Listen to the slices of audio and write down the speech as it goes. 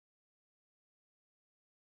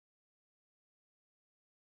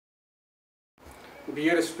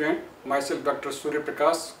dear student, myself Dr. Surya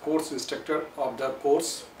Prakash, course instructor of the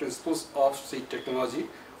course Principles of Seed Technology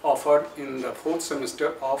offered in the 4th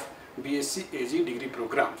semester of B.Sc AG degree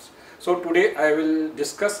programs. So today I will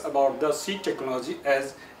discuss about the seed technology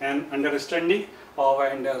as an understanding of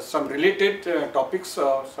and some related topics,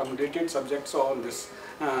 some related subjects on this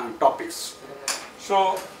topics.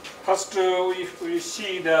 So first if we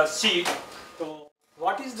see the seed. So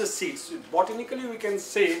what is the seed? So botanically we can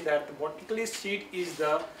say that botanically seed is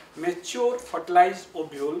the mature fertilized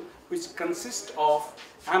ovule which consists of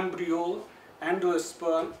embryo,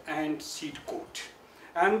 endosperm and seed coat.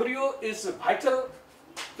 Embryo is a vital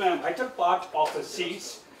part of the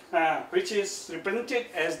seeds which is represented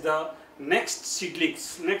as the next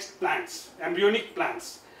seedlings, next plants, embryonic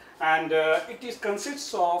plants, and it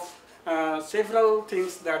consists of several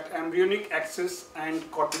things, that embryonic axis and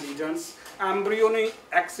cotyledons. Embryonic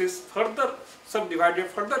axis further subdivided,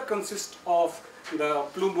 further consists of the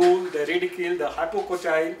plumule, the radicle, the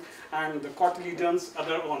hypocotyle and the cotyledons,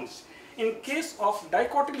 other ones. In case of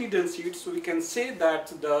dicotyledon seeds, we can say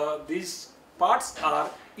that these parts are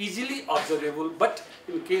easily observable, but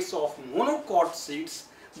in case of monocot seeds,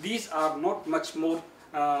 these are not much more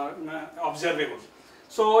observable.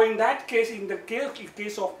 So in that case, in the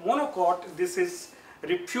case of monocot, this is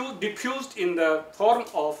diffused in the form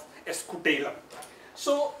of scutellum.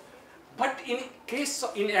 So, but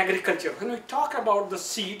in agriculture, when we talk about the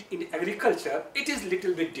seed in agriculture, it is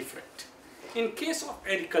little bit different. In case of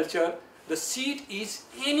agriculture, the seed is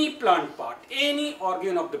any plant part, any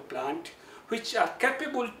organ of the plant which are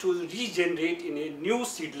capable to regenerate in a new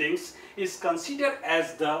seedlings is considered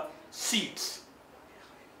as the seeds.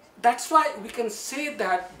 That's why we can say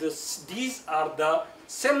that these are the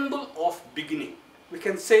symbol of beginning. We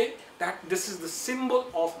can say that this is the symbol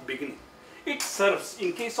of beginning. It serves,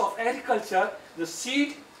 in case of agriculture, the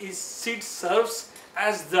seed serves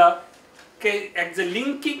as the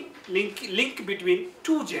link between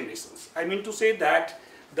two generations. I mean to say that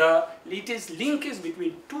it is linkage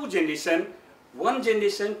between two generations, one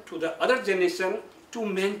generation to the other generation, to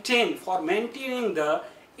maintaining the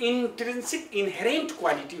intrinsic inherent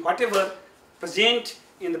quality whatever present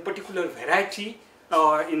in the particular variety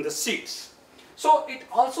in the seeds. So it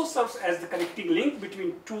also serves as the connecting link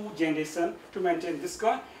between two generations to maintain this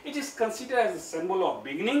one. It is considered as a symbol of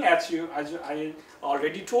beginning, as I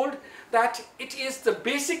already told, that it is the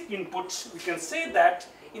basic inputs. We can say that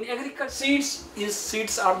in agriculture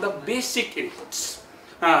seeds are the basic inputs.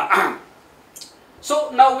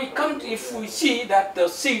 So now we come to, if we see that the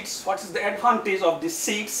seeds, what is the advantage of the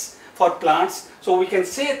seeds for plants? So we can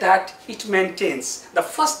say that it maintains the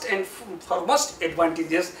first and foremost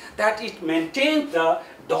advantages, that it maintains the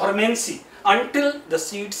dormancy until the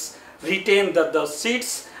seeds retain the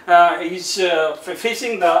seeds is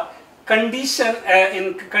facing the condition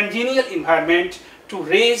in congenial environment to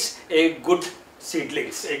raise a good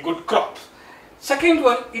seedlings, a good crop. Second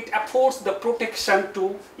one, it affords the protection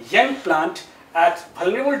to young plant at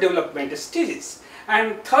vulnerable development stages.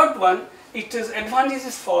 And third one, it is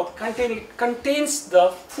advantages for contains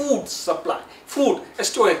the food supply, food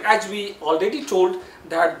storage, as we already told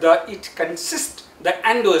that it consists the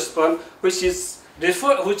endosperm, which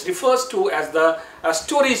refers to as the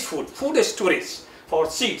storage food storage for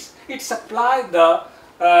seeds. It supplies the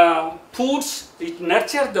foods, it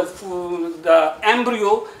nurtures the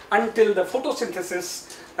embryo until the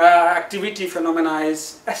photosynthesis activity phenomena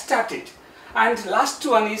is started. And last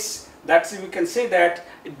one is that we can say that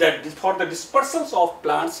for the dispersals of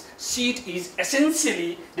plants, seed is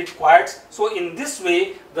essentially required. So in this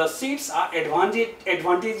way, the seeds are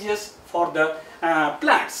advantageous for the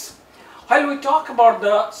plants. While we talk about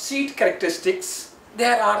the seed characteristics,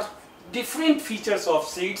 there are different features of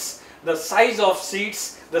seeds, the size of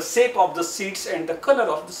seeds, the shape of the seeds and the color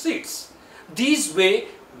of the seeds. These way,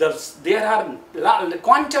 there are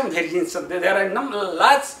quantum variations, there are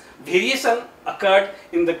large variation occurred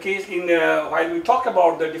in the case while we talk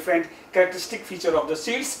about the different characteristic feature of the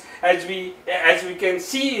seeds. As we can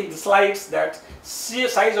see in the slides, that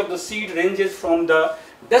size of the seed ranges from the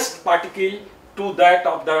dust particle to that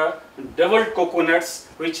of the doubled coconuts,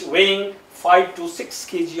 which weighing 5 to 6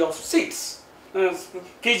 kg of seeds.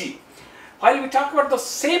 While we talk about the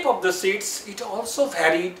shape of the seeds, it also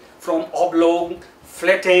varied from oblong,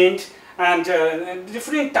 flattened and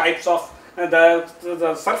different types of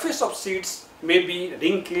the surface of seeds may be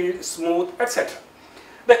wrinkled, smooth, etc.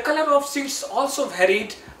 The color of seeds also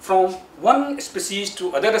varied from one species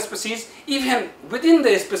to other species. Even within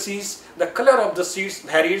the species, the color of the seeds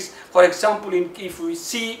varies. For example, if we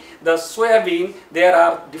see the soybean, there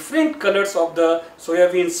are different colors of the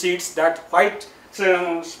soybean seeds, that white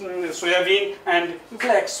soybean and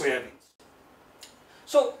black soybean.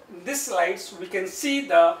 So this slides we can see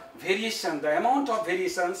the variation, the amount of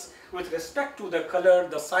variations with respect to the color,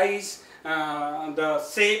 the size, the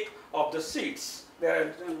shape of the seeds. There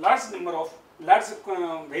are a large number of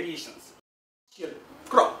variations.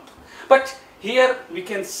 Crop, but here we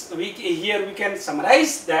can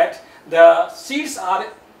summarize that the seeds are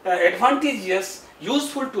advantageous,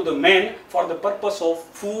 useful to the man for the purpose of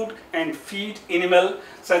food and feed animal,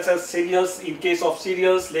 such as cereals, in case of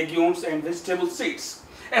cereals, legumes and vegetable seeds.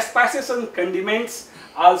 Spices and condiments,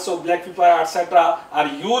 also black pepper, etc. are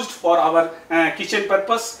used for our kitchen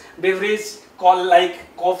purpose. Beverage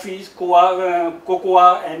like coffee,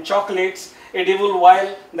 cocoa and chocolates. Edible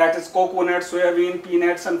oil, that is coconut, soybean,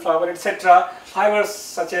 peanuts, sunflower, etc. Fibers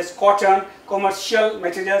such as cotton, commercial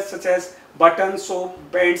materials such as button, soap,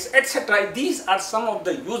 bands, etc. These are some of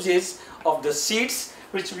the uses of the seeds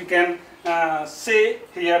which we can say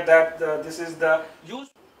here that this is the use.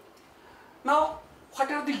 Now,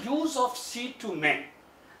 what are the use of seed to man?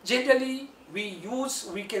 Generally, we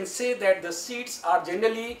can say that the seeds are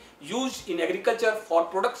generally used in agriculture for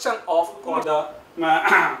production of the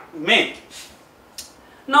man.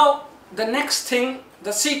 Now, the next thing,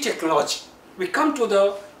 the seed technology. We come to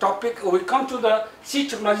the topic, we come to the seed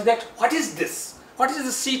technology, that what is this? What is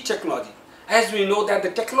the seed technology? As we know that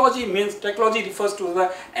the technology refers to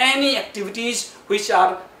the any activities which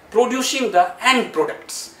are producing the end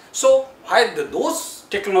products. So, while those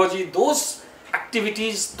technology, those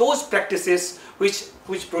activities, those practices which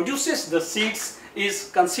produces the seeds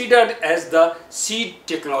is considered as the seed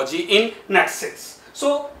technology in nutshell.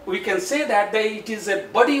 So we can say that it is a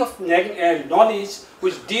body of knowledge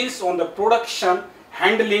which deals on the production,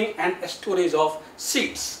 handling and storage of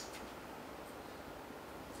seeds.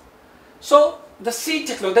 So the seed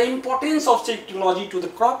technology, the importance of seed technology to the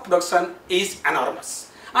crop production is enormous.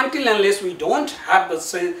 Until unless we don't have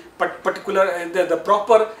the particular the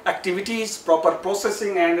proper activities, proper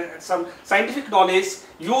processing and some scientific knowledge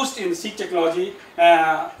used in seed technology,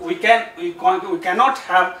 we cannot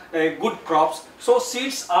have good crops. So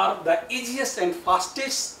seeds are the easiest and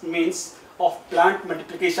fastest means of plant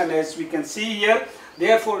multiplication, as we can see here.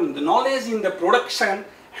 Therefore, the knowledge in the production,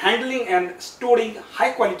 handling and storing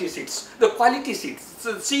high quality seeds, the quality seeds,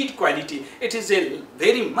 the seed quality, it is a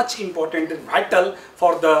very much important and vital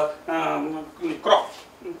for the crop.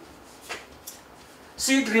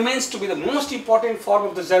 Seed remains to be the most important form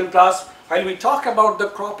of the germplasm. While we talk about the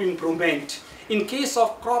crop improvement, in case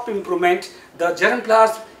of crop improvement, the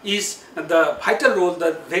germplasm is the vital role,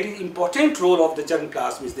 the very important role of the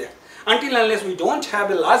germplasm is there. Until unless we don't have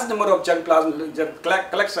a large number of germplasm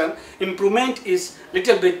collection, improvement is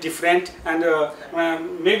little bit different and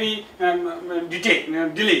maybe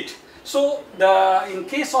delayed. So in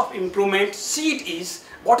case of improvement,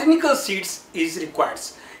 botanical seeds is required.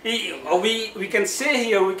 We can say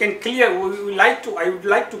here, I would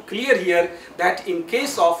like to clear here that in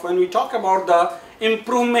case of when we talk about the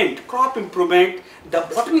improvement, crop improvement, the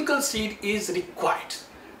botanical seed is required.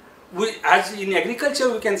 As in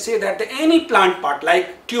agriculture, we can say that any plant part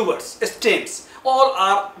like tubers, stems, all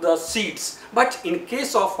are the seeds. But in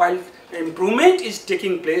case of while improvement is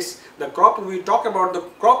taking place, we talk about the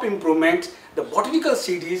crop improvement, the botanical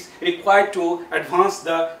seed is required to advance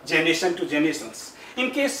the generation to generations.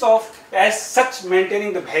 In case of as such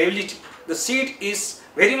maintaining the viability, the seed is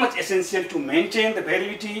very much essential to maintain the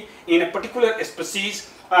viability in a particular species,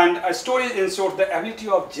 and storage ensures the ability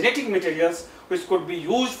of genetic materials which could be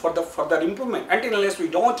used for the further improvement. Until unless we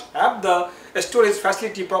don't have the storage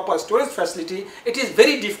facility, proper storage facility, it is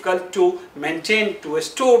very difficult to maintain, to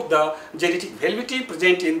store the genetic viability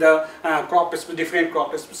present in the different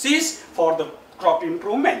crop species for the crop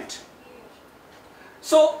improvement.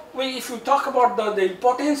 So if we talk about the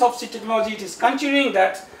importance of seed technology, it is continuing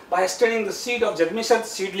that by studying the seed of germination,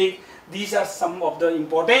 seedling, these are some of the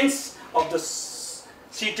importance of the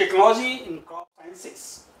seed technology in crop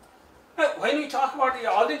sciences. When we talk about, I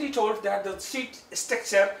already told that the seed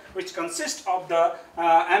structure, which consists of the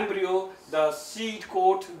embryo, the seed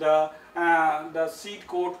coat,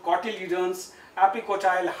 cotyledons,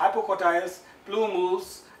 apicotyle, hypocotyles, plumule,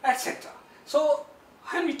 etc. So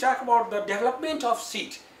when we talk about the development of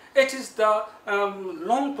seed, it is the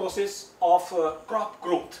long process of crop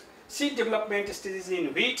growth. Seed development stages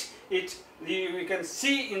in wheat, we can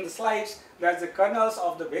see in the slides that the kernels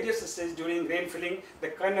of the various stages during grain filling, the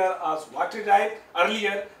kernel is water ripe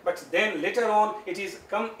earlier, but then later on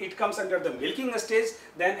it comes under the milking stage,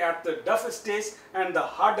 then at the duff stage and the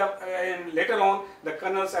hard duff, and later on the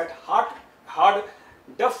kernels at hard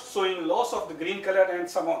duff showing loss of the green color and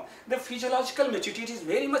so on. The physiological maturity is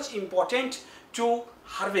very much important to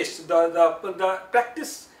harvest. The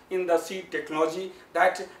practice in the seed technology,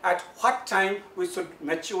 that at what time we should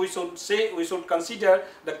mature, we should consider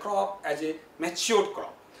the crop as a matured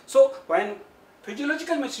crop. So when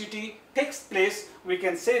physiological maturity takes place, we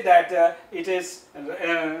can say that it is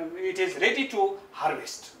ready to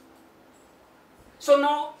harvest. So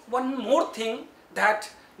now one more thing,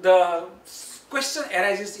 that the question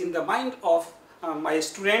arises in the mind of my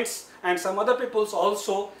students and some other peoples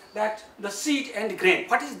also, that the seed and grain,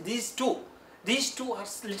 what is these two? These two are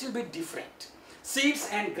a little bit different. Seeds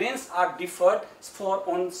and grains are differed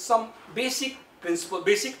on some basic principle,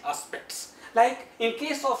 basic aspects. Like in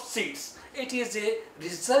case of seeds, it is a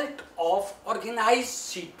result of organized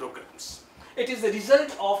seed programs. It is the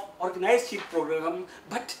result of organized seed program,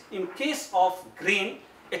 but in case of grain,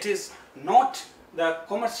 it is not the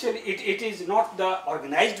commercial, it is not the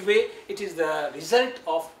organized way, it is the result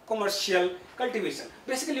of commercial cultivation.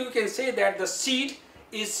 Basically, we can say that the seed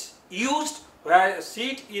is used, where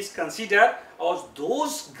seed is considered as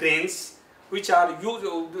those grains which are used,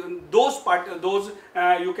 you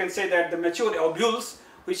can say that the mature ovules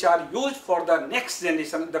which are used for the next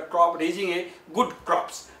generation, the crop raising a good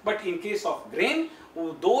crops. But in case of grain,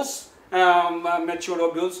 those mature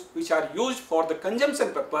ovules which are used for the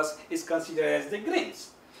consumption purpose is considered as the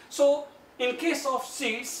grains. So in case of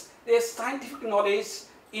seeds, there is scientific knowledge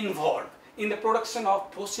involved in the production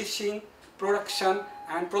of processing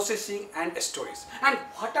and storage. And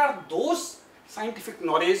what are those scientific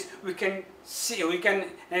knowledge? We can see, we can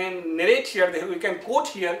narrate here, we can quote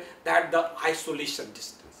here, that the isolation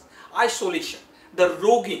distance, the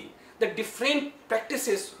roguing, the different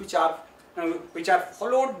practices which are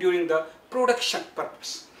followed during the production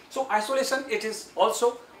purpose. So isolation, it is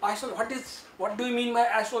also what do you mean by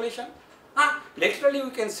isolation? Literally, we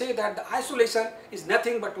can say that the isolation is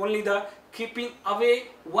nothing but only the keeping away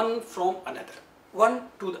one from another, one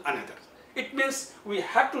to the another. It means we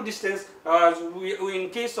have to distance. In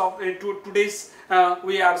case of today's,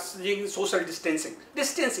 we are seeing social distancing.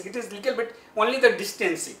 Distancing, it is little bit only the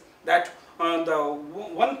distancing, that the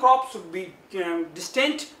one crop should be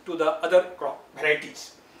distant to the other crop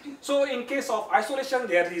varieties. So in case of isolation,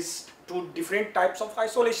 there is two different types of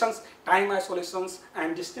isolations: time isolations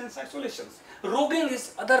and distance isolations. Roguing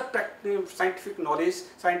is other scientific knowledge,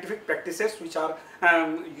 scientific practices which are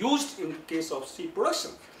used in case of seed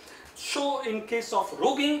production. So in case of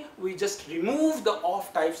roguing, we just remove the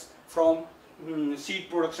off types from seed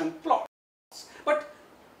production plots. But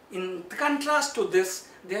in contrast to this,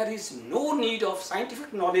 there is no need of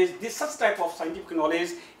scientific knowledge, such type of scientific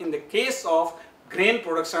knowledge in the case of grain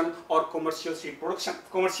production or commercial seed production,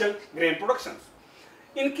 commercial grain productions.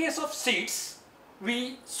 In case of seeds,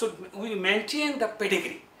 we maintain the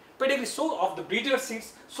pedigree so of the breeder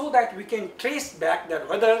seeds, so that we can trace back that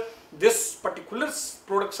whether this particular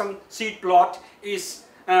production seed plot is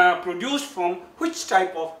produced from which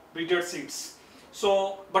type of breeder seeds.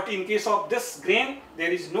 So, but in case of this grain,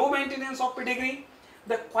 there is no maintenance of pedigree.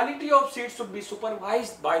 The quality of seeds should be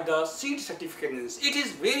supervised by the seed certificate agency. It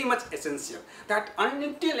is very much essential that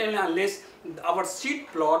until and unless our seed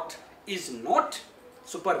plot is not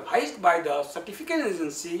supervised by the certificate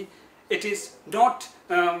agency, it is not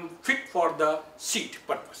fit for the seed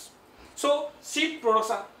purpose. So seed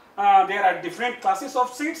production, there are different classes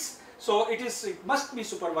of seeds. So it must be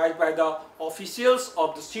supervised by the officials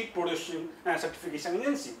of the seed production certification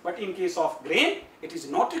agency. But in case of grain, it is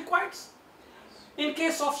not required. In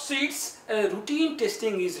case of seeds, routine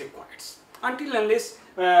testing is required. Until unless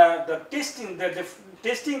the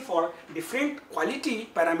testing for different quality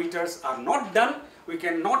parameters are not done, we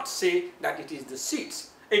cannot say that it is the seeds.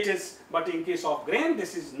 It is, but in case of grain,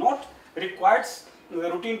 this is not required. The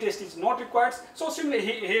routine test is not required. So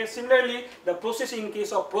similarly, the processing, in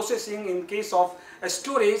case of processing, in case of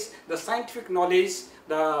storage, the scientific knowledge,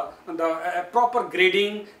 the proper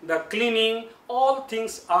grading, the cleaning, all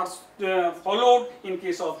things are followed in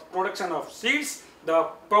case of production of seeds. The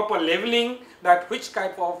proper leveling, that which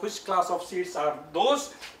class of seeds are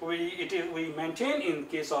those, we maintain in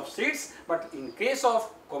case of seeds, but in case of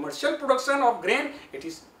commercial production of grain, it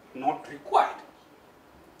is not required.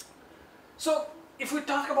 So if we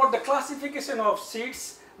talk about the classification of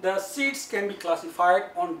seeds, the seeds can be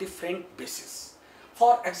classified on different bases.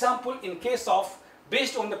 For example, in case of,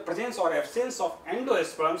 based on the presence or absence of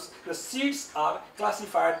endosperms, the seeds are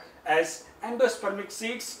classified as endospermic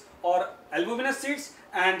seeds or albuminous seeds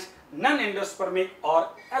and non-endospermic or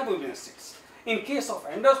albuminous seeds. In case of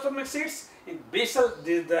endospermic seeds, in basal,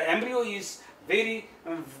 the embryo is very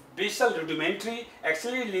basal rudimentary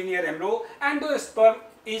axillary linear embryo. Endosperm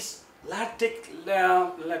is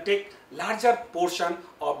take larger portion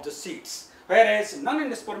of the seeds, whereas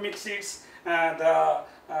non-endospermic seeds, the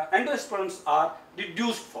endosperms are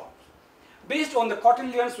reduced form. Based on the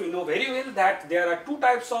cotyledons, we know very well that there are two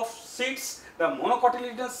types of seeds, the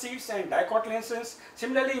monocotyledonous seeds and dicotyledonous.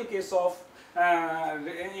 Similarly, in case of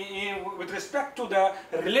with respect to the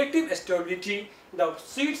relative stability, the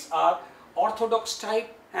seeds are orthodox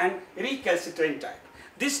type and recalcitrant type.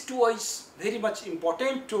 These two is very much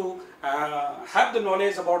important to have the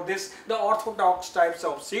knowledge about this. The orthodox types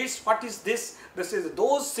of seeds, what is this? This is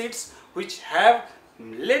those seeds which have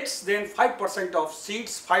less than 5% of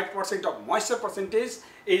seeds, 5% of moisture percentage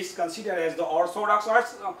is considered as the orthodox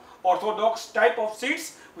type of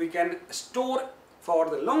seeds. We can store for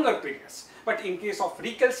the longer periods. But in case of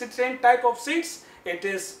recalcitrant type of seeds, it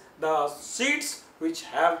is the seeds which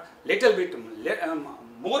have little bit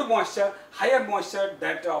more moisture, higher moisture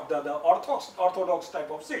that of the orthodox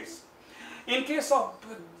type of seeds. In case of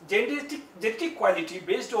genetic quality,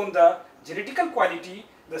 based on the genetical quality,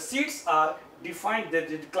 the seeds are defined,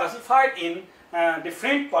 classified in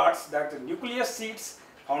different parts, that nucleus seeds,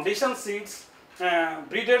 foundation seeds,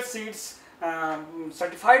 breeder seeds,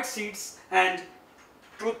 certified seeds, and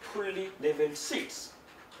truthfully labeled seeds.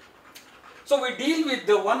 So we deal with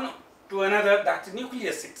the one to another, that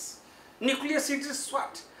nucleus seeds. Nucleus seeds is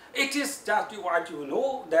what? It is just what you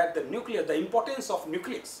know, that the nucleus, the importance of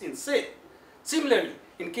nucleus in cell. Similarly,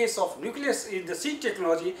 in case of nucleus in the seed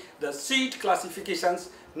technology, the seed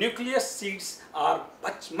classifications, nucleus seeds are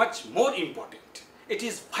much more important. It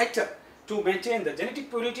is vital to maintain the genetic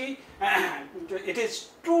purity, and it is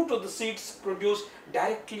true to the seeds produced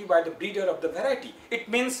directly by the breeder of the variety. It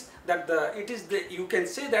means that you can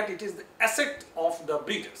say that it is the asset of the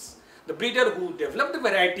breeders. The breeder who developed the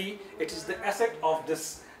variety, it is the asset of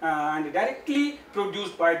this and directly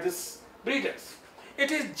produced by this breeders.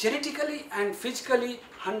 It is genetically and physically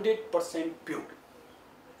 100% pure.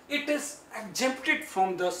 It is exempted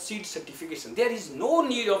from the seed certification. There is no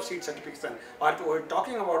need of seed certification. But we're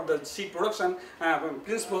talking about the seed production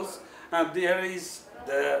principles. There is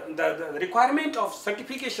the requirement of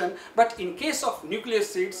certification, but in case of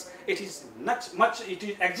nucleus seeds, it is it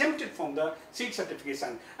is exempted from the seed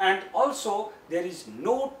certification, and also there is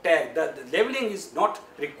no tag. The labeling is not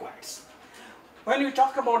required. When we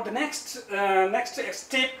talk about the next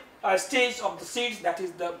stage of the seeds, that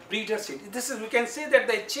is the breeder seed. This is, we can say that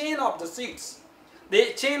the chain of the seeds,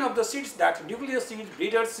 that nucleus seeds,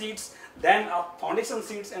 breeder seeds, then foundation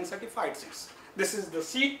seeds and certified seeds. This is the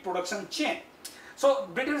seed production chain. So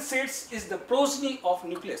breeder seeds is the progeny of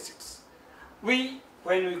nucleus seeds. When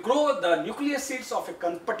we grow the nucleus seeds of a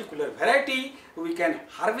particular variety, we can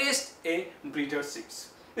harvest a breeder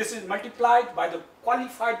seeds. This is multiplied by the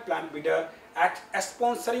qualified plant breeder at a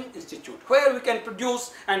sponsoring institute, where we can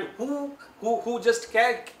produce and who just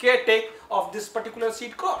caretake of this particular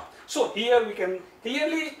seed crop. So here we can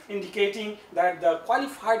clearly indicating that the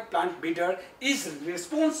qualified plant breeder is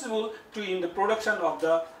responsible in the production of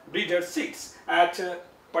the breeder seeds at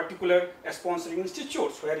particular sponsoring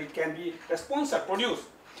institutes, where it can be sponsored, produced.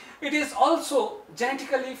 It is also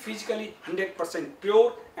genetically, physically 100%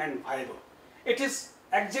 pure and viable. It is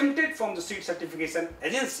exempted from the seed certification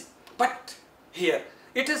agency, but here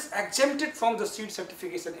it is exempted from the seed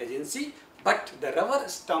certification agency, but the rubber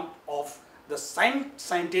stamp of the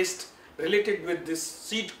scientist related with this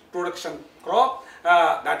seed production crop,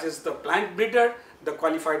 that is the plant breeder, the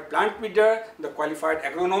qualified plant breeder, the qualified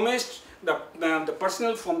agronomist, the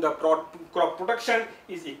personnel from the crop production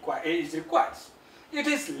is required. It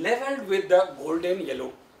is labeled with the golden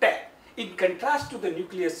yellow tag. In contrast to the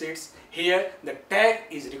nucleus seeds, here the tag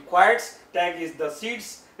is required. Tag is the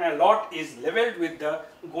seeds lot is labeled with the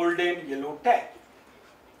golden yellow tag.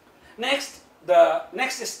 Next, the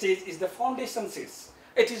next stage is the foundation seeds.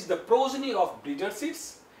 It is the progeny of breeder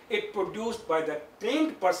seeds. It produced by the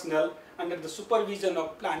trained personnel under the supervision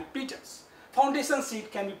of plant breeders. Foundation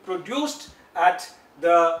seed can be produced at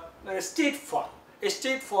the estate farm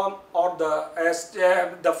or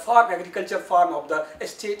the farm agriculture farm of the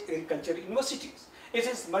state agriculture universities. It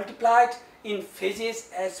is multiplied in phases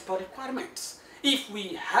as per requirements. If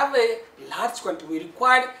we have a large quantity, we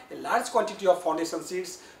require a large quantity of foundation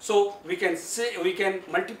seeds, so we can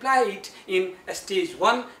multiply it in a stage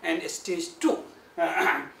 1 and a stage 2.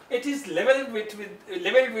 It is labeled with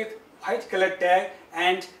white color tag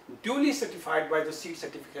and duly certified by the seed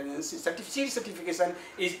certification. Seed certification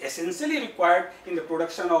is essentially required in the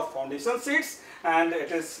production of foundation seeds, and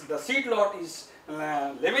it is the seed lot is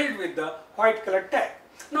labeled with the white color tag.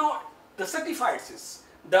 Now the certified seeds.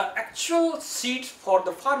 the actual seeds for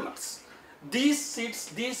the farmers. These seeds,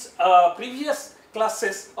 these previous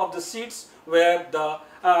classes of the seeds were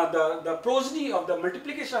the progeny of the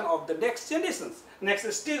multiplication of the next generations,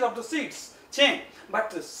 next stage of the seeds chain. But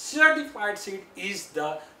the certified seed is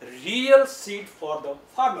the real seed for the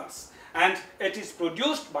farmers, and it is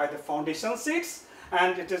produced by the foundation seeds,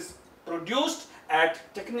 and it is produced at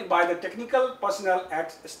by the technical personnel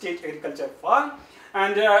at State Agriculture Farm,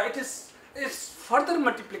 and its further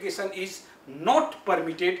multiplication is not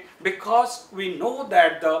permitted, because we know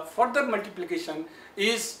that the further multiplication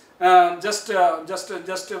is just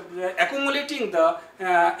accumulating the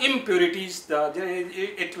impurities.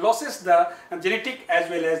 It loses the genetic as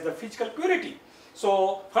well as the physical purity.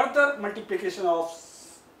 So further multiplication of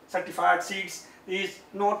certified seeds is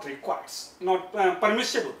not required, not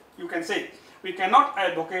permissible, you can say. We cannot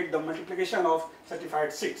advocate the multiplication of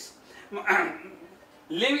certified seeds.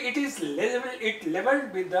 It is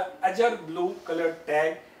labeled with the azure blue colored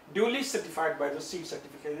tag, duly certified by the seed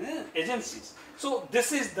certification agencies. So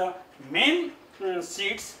this is the main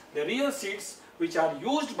seeds, the real seeds which are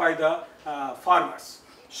used by the farmers.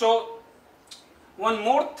 So one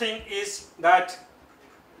more thing is that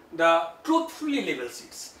the truthfully labeled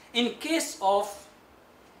seeds. In case of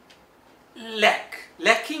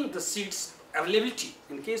lacking the seeds availability,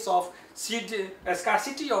 in case of seed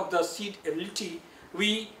scarcity of the seed availability,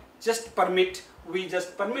 we just permit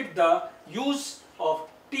the use of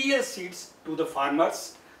TL seeds to the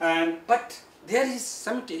farmers, but there is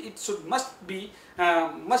something, it should must be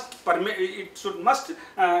you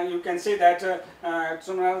can say that it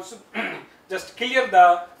should just clear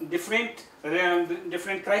the different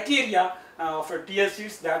criteria of TL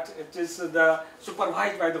seeds, that it is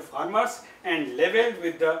supervised by the farmers and labeled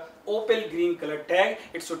with the opal green color tag.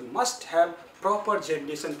 It should must have proper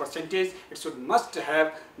germination percentage. It should must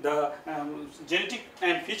have the genetic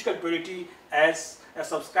and physical purity as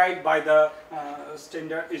subscribed by the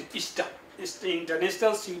standard ISTA,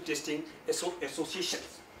 International Seed Testing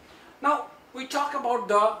Associations. Now we talk about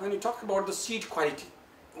when we talk about the seed quality,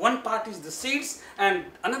 one part is the seeds and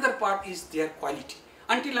another part is their quality.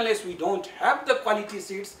 Until unless we don't have the quality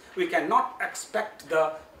seeds, we cannot expect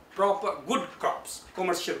the proper good crops,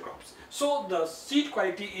 commercial crops. So the seed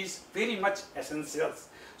quality is very much essential.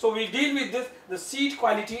 So we deal with this. The seed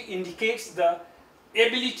quality indicates the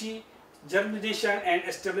ability, germination and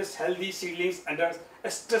establish healthy seedlings under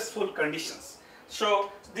stressful conditions.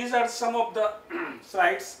 So these are some of the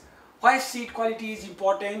slides. Why seed quality is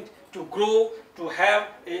important to grow, to have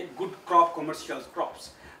a good crop, commercial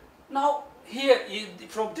crops. Now here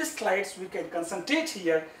from these slides we can concentrate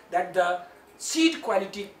here that the seed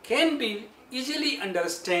quality can be easily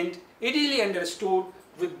understood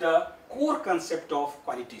with the core concept of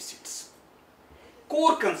quality seeds.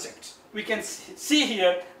 Core concepts, we can see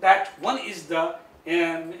here that one is the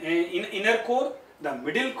inner core, the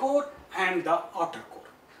middle core and the outer core.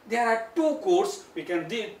 There are two cores, we can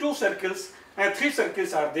do two circles, three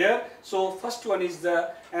circles are there. So first one is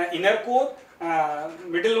the inner core,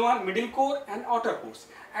 middle core and outer cores.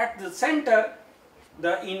 At the center,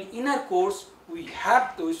 the inner cores, we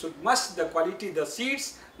have to, the quality, the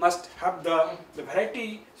seeds must have the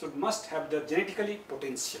variety, must have the genetically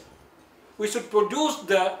potential. We should produce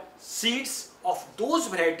the seeds of those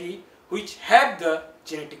variety which have the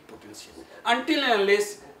genetic potential. Until and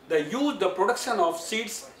unless the production of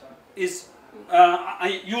seeds is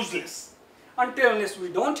useless. Until and unless we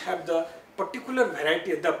don't have the particular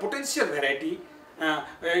variety, the potential variety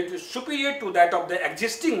superior to that of the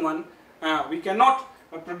existing one, we cannot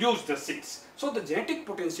produce the seeds. So the genetic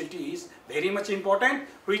potentiality is very much important,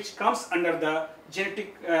 which comes under the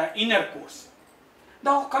genetic inner cores.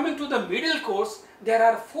 Now coming to the middle cores, there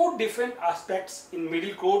are four different aspects in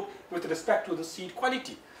middle core with respect to the seed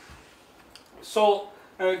quality. So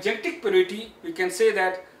genetic purity, we can say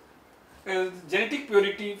that genetic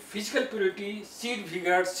purity, physical purity, seed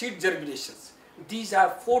vigor, seed germinations. These are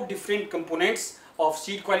four different components of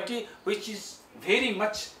seed quality, which is very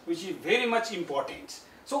much important.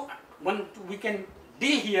 So we can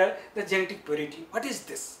deal here the genetic purity. What is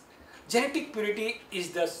this? Genetic purity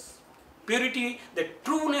is the purity, the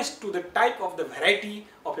trueness to the type of the variety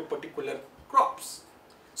of a particular crops.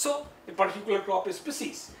 So a particular crop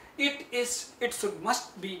species,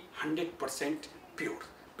 must be 100%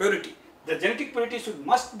 purity. The genetic purity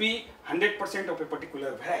must be 100% of a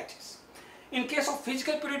particular varieties. In case of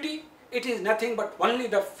physical purity, it is nothing but only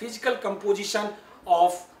the physical composition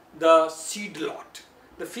of the seed lot.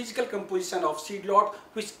 The physical composition of seed lot,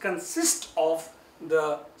 which consists of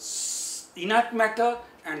the inert matter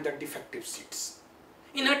and the defective seeds.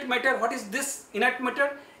 Inert matter, what is this inert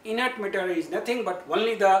matter? Inert matter is nothing but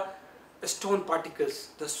only the stone particles,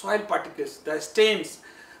 the soil particles, the stems.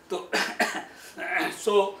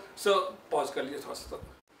 So pause कर लिए थोड़ा सा.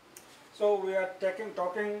 So we are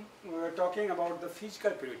talking about the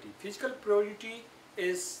physical purity. Physical purity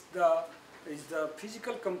is the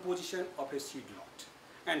physical composition of a seed lot,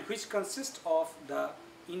 and which consists of the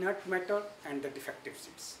inert matter and the defective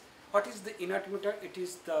seeds. What is the inert matter? It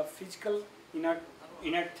is the physical inert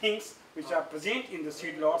things which are present in the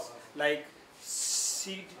seed lots, like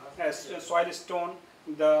seed, soil stone,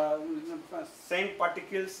 the sand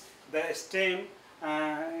particles, the stem,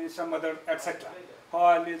 some other, etc.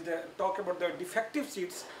 Or talk about the defective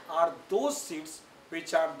seeds are those seeds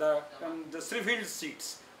which are the shriveled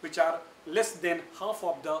seeds, which are less than half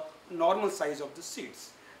of the normal size of the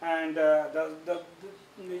seeds. And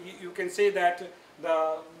you can say that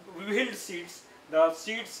the wild seeds, the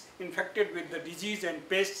seeds infected with the disease and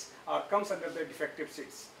pests, comes under the defective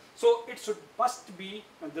seeds. So it must be,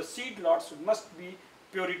 the seed lots must be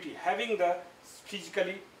purity, having the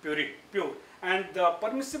physically pure, and the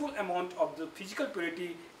permissible amount of the physical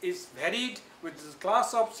purity is varied with the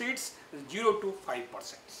class of seeds 0 to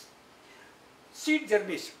 5%. Seed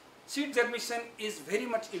germination. Seed germination is very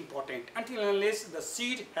much important. Until unless the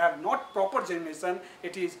seed have not proper germination,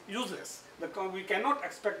 it is useless. We cannot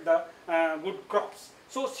expect the good crops.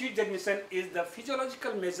 So seed germination is the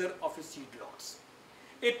physiological measure of a seed lots.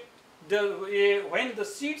 When the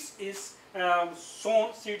seeds is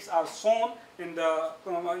seeds are sown in the,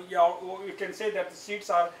 you can say that the seeds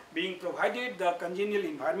are being provided the congenial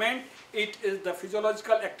environment. It is the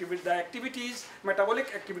physiological activity, the activities,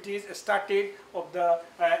 metabolic activities started of the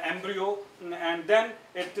embryo, and then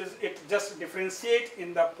it just differentiate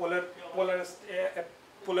in the polar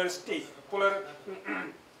stage, polar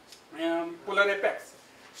apex.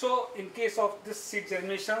 So in case of this seed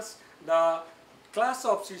germinations, the class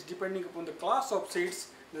of seeds, depending upon the class of seeds,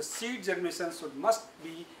 the seed germination must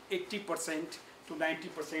be 80% to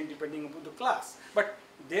 90% depending upon the class. But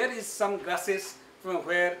there is some grasses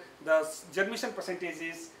where the germination percentage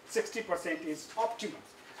is 60% is optimum.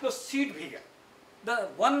 So seed vigor. The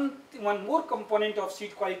one more component of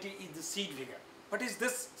seed quality is the seed vigor. What is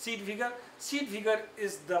this seed vigor? Seed vigor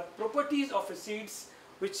is the properties of a seeds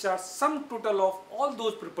which are sum total of all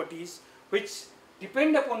those properties which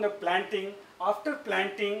depend upon the planting. After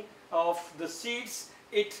planting of the seeds,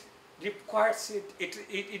 it requires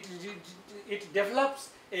it develops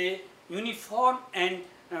a uniform and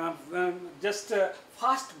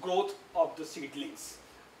fast growth of the seedlings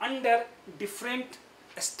under different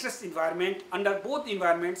stress environment, under both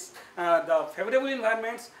environments, the favorable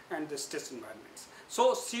environments and the stress environments.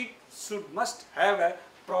 So seed must have a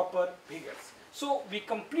proper vigor. So we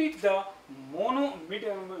complete the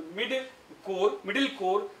middle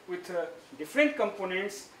core with different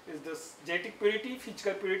components is the genetic purity,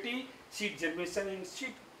 physical purity, seed germination and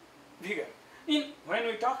seed vigor. When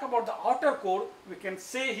we talk about the outer core, we can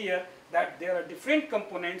say here that there are different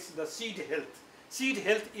components, the seed health. Seed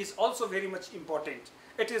health is also very much important.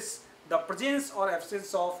 It is the presence or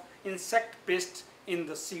absence of insect pests in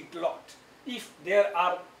the seed lot. If there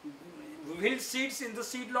are wild seeds in the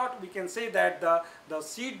seed lot, we can say that the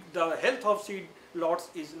health of seed lots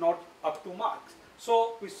is not up to mark.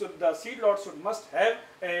 So the seed lots must have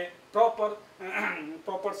a proper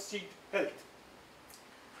seed health.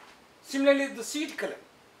 Similarly, the seed color,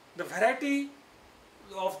 the variety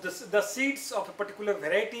of the seeds of a particular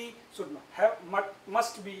variety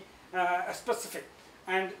must be specific,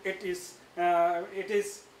 and it is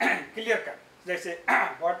clear cut. They say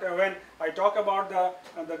when I talk about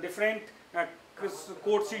the different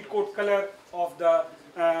seed coat color of the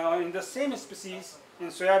in the same species. In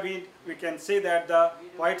soybean, we can say that the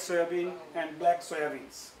white soybean and black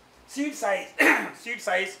soybeans. Seed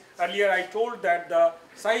size, earlier I told that the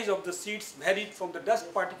size of the seeds varied from the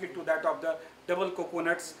dust particle to that of the double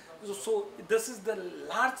coconuts. So this is the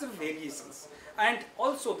larger variations. And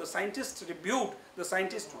also the scientists reviewed the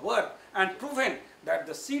scientists' work and proven that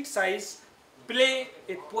the seed size play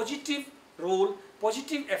a positive role,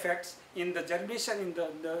 positive effects in the germination, in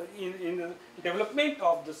the development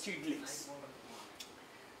of the seedlings.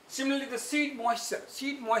 Similarly, the seed moisture.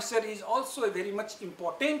 Seed moisture is also a very much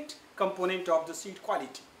important component of the seed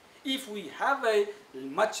quality. If we have a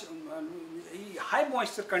much high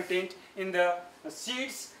moisture content in the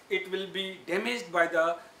seeds, it will be damaged by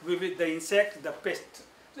with the insect, the pest.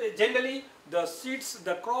 So generally, the seeds,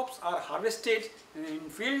 the crops are harvested in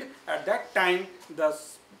field. At that time,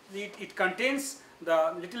 it contains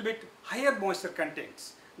the little bit higher moisture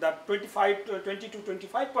contents, the 20 to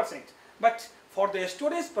 25%. But for the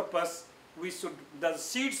storage purpose, the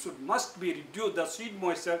seed must be reduced, the seed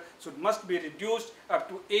moisture must be reduced up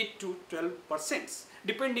to 8 to 12%,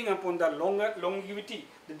 depending upon the longevity,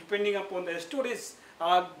 depending upon the storage,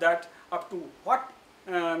 that up to what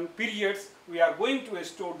periods we are going to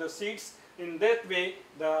store the seeds. In that way,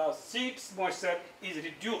 the seeds moisture is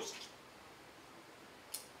reduced.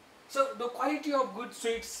 So the quality of good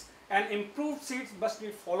seeds and improved seeds must be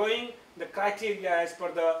following the criteria as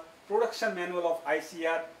per the production manual of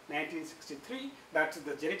ICR 1963. That's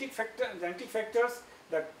the genetic factors,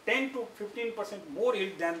 the 10 to 15% more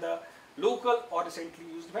yield than the local or recently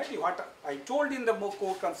used variety. What I told in the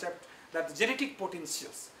core concept, that the genetic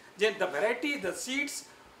potentials, the variety, the seeds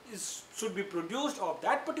should be produced of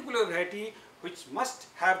that particular variety which must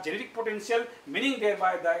have genetic potential, meaning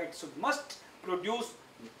thereby that it must produce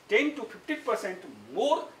 10 to 15%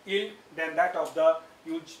 more yield than that of the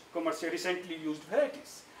commercially recently used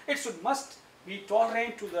varieties. It must be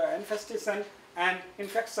tolerant to the infestation and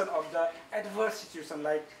infection of the adverse situation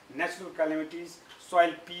like natural calamities,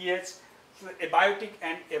 soil pH, abiotic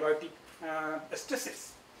and abiotic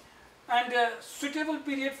stresses. And suitable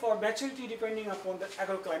period for maturity depending upon the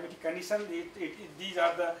agroclimatic condition. These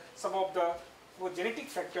are some of the genetic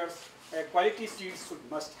factors quality seeds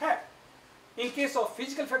must have. In case of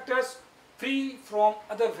physical factors, free from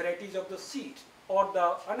other varieties of the seed or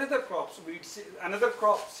the another crop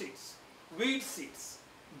seeds, weed seeds,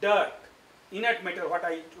 dirt, inert matter, what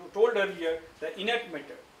I told earlier, the inert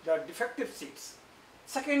matter, the defective seeds.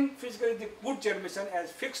 Second, physically the good germination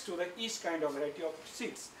as fixed to the each kind of variety of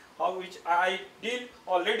seeds, which I deal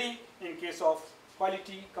already in case of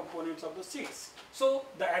quality components of the seeds. So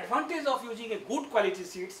the advantage of using a good quality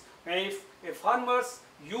seeds, if farmers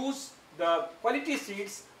use the quality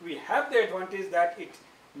seeds, we have the advantage that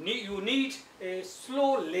you need a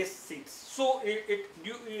slow-less seeds. So you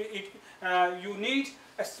need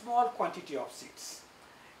a small quantity of seeds.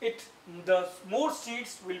 The more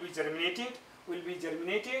seeds will be germinated,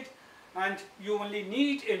 and you only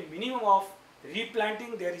need a minimum of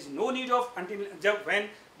replanting. There is no need of until when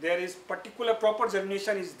there is particular proper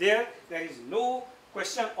germination is there is no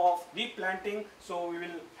question of replanting. So we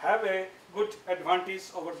will have a good advantage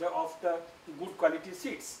over of the good quality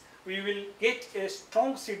seeds. We will get a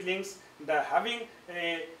strong seedlings, having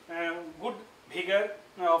a good vigor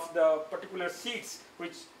of the particular seeds,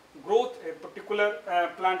 which growth a particular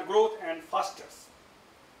plant growth and faster.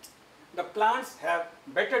 The plants have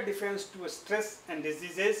better defense to stress and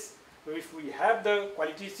diseases. If we have the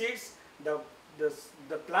quality seeds, the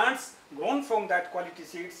plants grown from that quality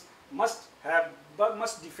seeds must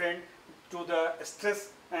defend to the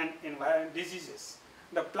stress and environment diseases.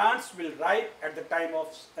 The plants will ripe at the time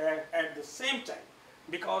of at the same time,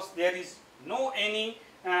 because there is no any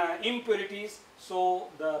impurities. So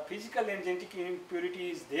the physical and genetic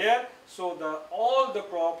impurity is there. So all the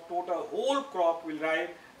crop, whole crop will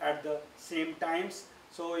ripe at the same times.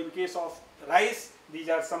 So in case of rice, these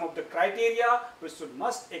are some of the criteria which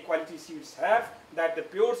must a quality seeds have, that the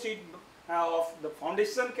pure seed of the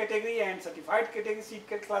foundation category and certified category seed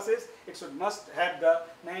classes, must have the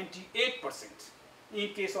 98%.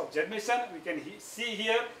 In case of germination, we can see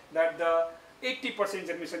here that the 80%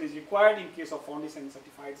 germination is required in case of foundation and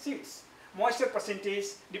certified seeds. Moisture percentage,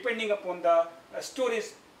 depending upon the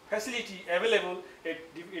storage facility available, it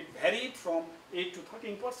varied from 8 to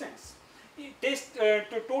 13%. Test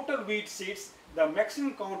to total wheat seeds, the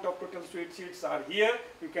maximum count of total wheat seeds are here.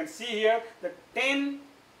 You can see here the 10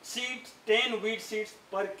 wheat seeds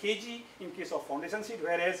per kg in case of foundation seed,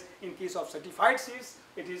 whereas in case of certified seeds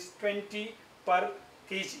it is 20 per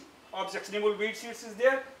kg. Objectionable wheat seeds is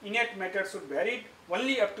there. Inert matter should vary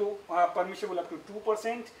only up to permissible up to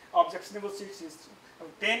 2%. Objectionable seeds is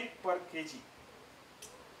 10 per kg.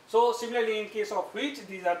 So similarly in case of wheat,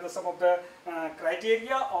 these are some of the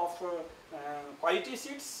criteria of quality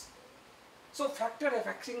seeds. So factor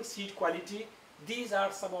affecting seed quality, these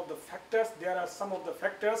are some of the factors. There are some of the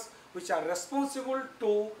factors which are responsible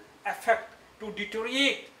to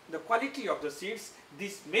deteriorate the quality of the seeds.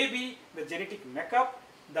 This may be the genetic makeup,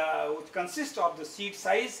 which consists of the seed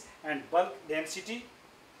size and bulk density.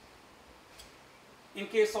 In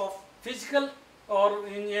case of physical or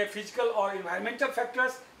environmental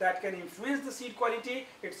factors that can influence the seed quality,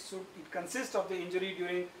 it consists of the injury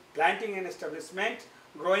during planting and establishment,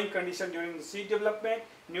 growing condition during the seed development,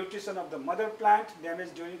 nutrition of the mother plant, damage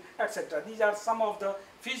during, etc. These are some of the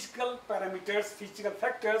physical parameters, physical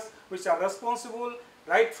factors which are responsible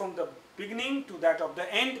right from the beginning to that of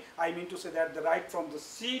the end. I mean to say that right from the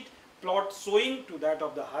seed plot sowing to that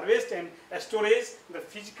of the harvest and storage, the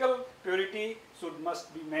physical purity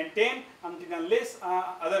must be maintained until unless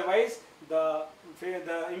otherwise the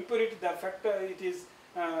the impurity, the factor, it is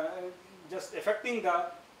just affecting the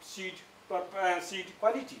seed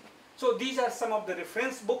quality. So these are some of the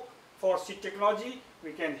reference book for seed technology.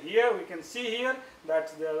 We can see here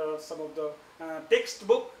that there are some of the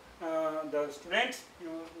textbook the students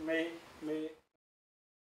may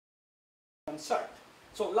consult.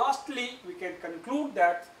 So lastly, we can conclude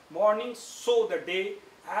that morning sow the day,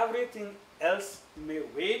 everything else may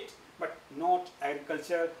wait, but not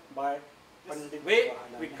agriculture. By this way,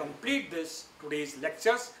 we complete this today's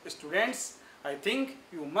lectures. Students, I think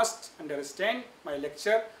you must understand my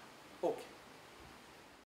lecture. Okay.